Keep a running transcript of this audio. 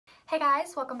Hey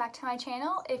guys, welcome back to my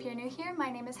channel. If you're new here,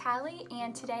 my name is Hallie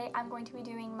and today I'm going to be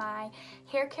doing my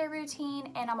hair care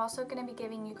routine, and I'm also going to be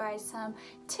giving you guys some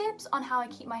tips on how I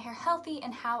keep my hair healthy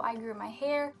and how I grew my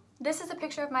hair. This is a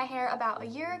picture of my hair about a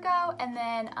year ago, and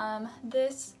then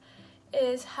this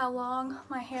is how long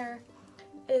my hair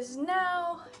is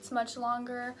now. It's much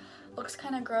longer. Looks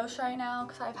kind of gross right now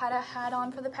because I've had a hat on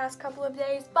for the past couple of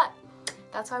days, but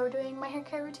that's why we're doing my hair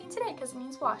care routine today, because it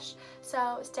needs wash.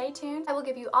 So stay tuned. I will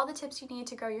give you all the tips you need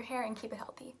to grow your hair and keep it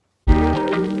healthy.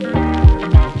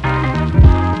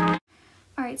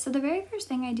 Alright, so the very first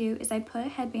thing I do is I put a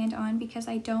headband on because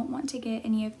I don't want to get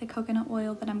any of the coconut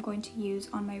oil that I'm going to use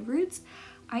on my roots.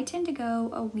 I tend to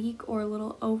go a week or a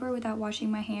little over without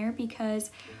washing my hair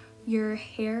because your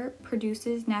hair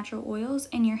produces natural oils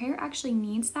and your hair actually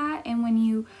needs that, and when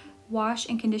you wash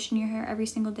and condition your hair every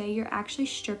single day, you're actually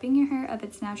stripping your hair of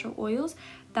its natural oils.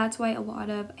 That's why a lot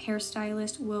of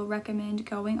hairstylists will recommend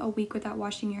going a week without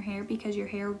washing your hair, because your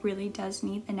hair really does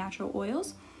need the natural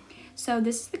oils. So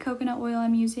this is the coconut oil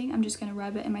I'm using. I'm just going to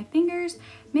rub it in my fingers,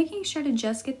 making sure to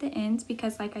just get the ends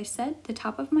because, like I said, the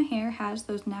top of my hair has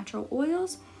those natural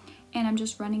oils, and I'm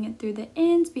just running it through the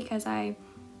ends because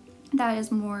that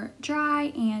is more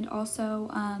dry, and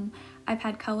also I've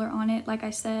had color on it. Like I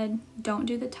said, don't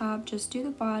do the top, just do the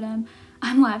bottom.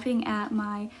 I'm laughing at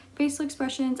my facial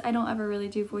expressions. I don't ever really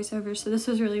do voiceovers, so this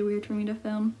was really weird for me to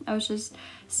film. I was just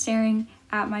staring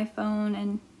at my phone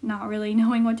and not really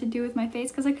knowing what to do with my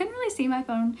face because I couldn't really see my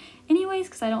phone anyways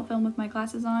because I don't film with my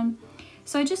glasses on.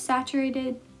 So I just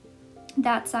saturated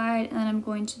that side, and then I'm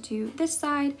going to do this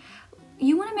side.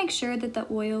 You want to make sure that the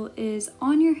oil is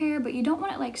on your hair, but you don't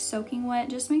want it like soaking wet.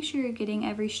 Just make sure you're getting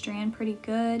every strand pretty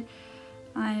good.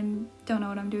 I don't know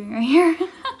what I'm doing right here.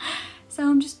 So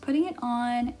I'm just putting it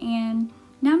on, and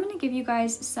now I'm going to give you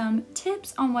guys some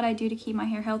tips on what I do to keep my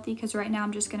hair healthy, because right now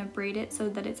I'm just going to braid it so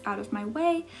that it's out of my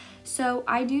way. So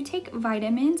I do take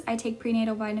vitamins. I take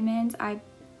prenatal vitamins. I've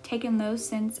taken those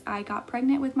since I got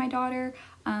pregnant with my daughter.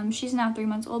 She's now 3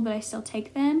 months old, but I still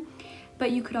take them. But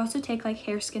you could also take like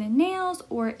hair, skin, and nails,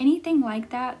 or anything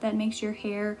like that that makes your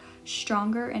hair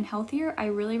stronger and healthier. I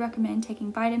really recommend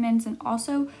taking vitamins, and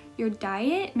also your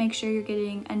diet. Make sure you're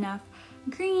getting enough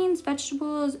greens,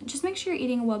 vegetables. Just make sure you're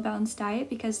eating a well-balanced diet,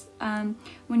 because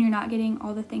when you're not getting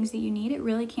all the things that you need, it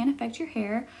really can affect your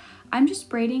hair. I'm just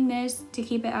braiding this to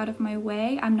keep it out of my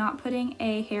way. I'm not putting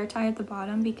a hair tie at the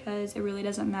bottom because it really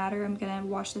doesn't matter. I'm gonna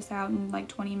wash this out in like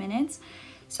 20 minutes.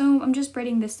 So I'm just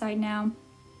braiding this side now.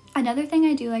 Another thing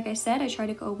I do, like I said, I try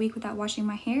to go a week without washing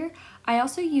my hair. I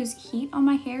also use heat on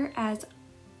my hair as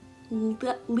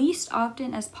least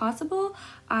often as possible.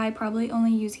 I probably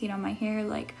only use heat on my hair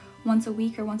like once a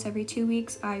week or once every 2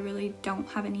 weeks. I really don't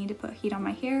have a need to put heat on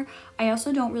my hair. I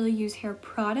also don't really use hair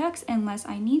products unless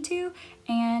I need to.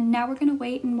 And now we're gonna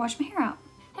wait and wash my hair out.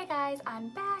 Hey guys, I'm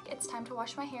back. It's time to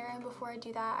wash my hair, and before I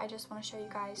do that, I just want to show you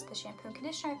guys the shampoo and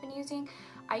conditioner I've been using.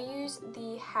 I use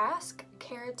the HALLE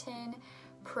Keratin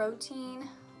Protein.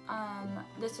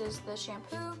 This is the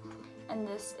shampoo and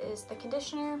this is the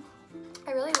conditioner.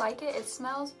 I really like it. It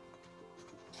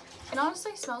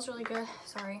honestly smells really good.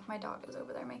 Sorry, my dog is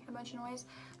over there making a bunch of noise,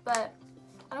 but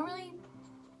I don't really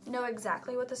know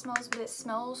exactly what this smells, but it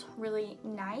smells really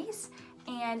nice,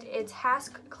 and it's HALLE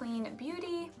Clean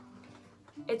Beauty.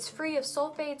 It's free of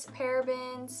sulfates,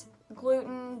 parabens,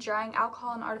 gluten, drying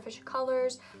alcohol, and artificial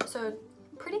colors. So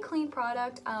pretty clean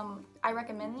product. I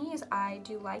recommend these. I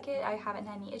do like it. I haven't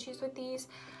had any issues with these.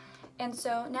 And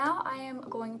so now I am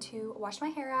going to wash my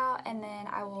hair out, and then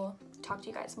I will talk to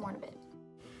you guys more in a bit.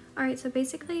 Alright, so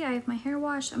basically I have my hair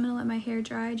washed. I'm going to let my hair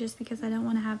dry just because I don't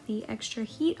want to have the extra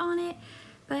heat on it.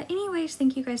 But anyways,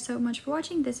 thank you guys so much for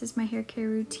watching. This is my hair care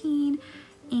routine,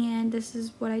 and this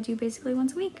is what I do basically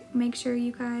once a week. Make sure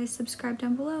you guys subscribe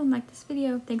down below and like this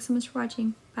video. Thanks so much for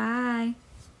watching. Bye!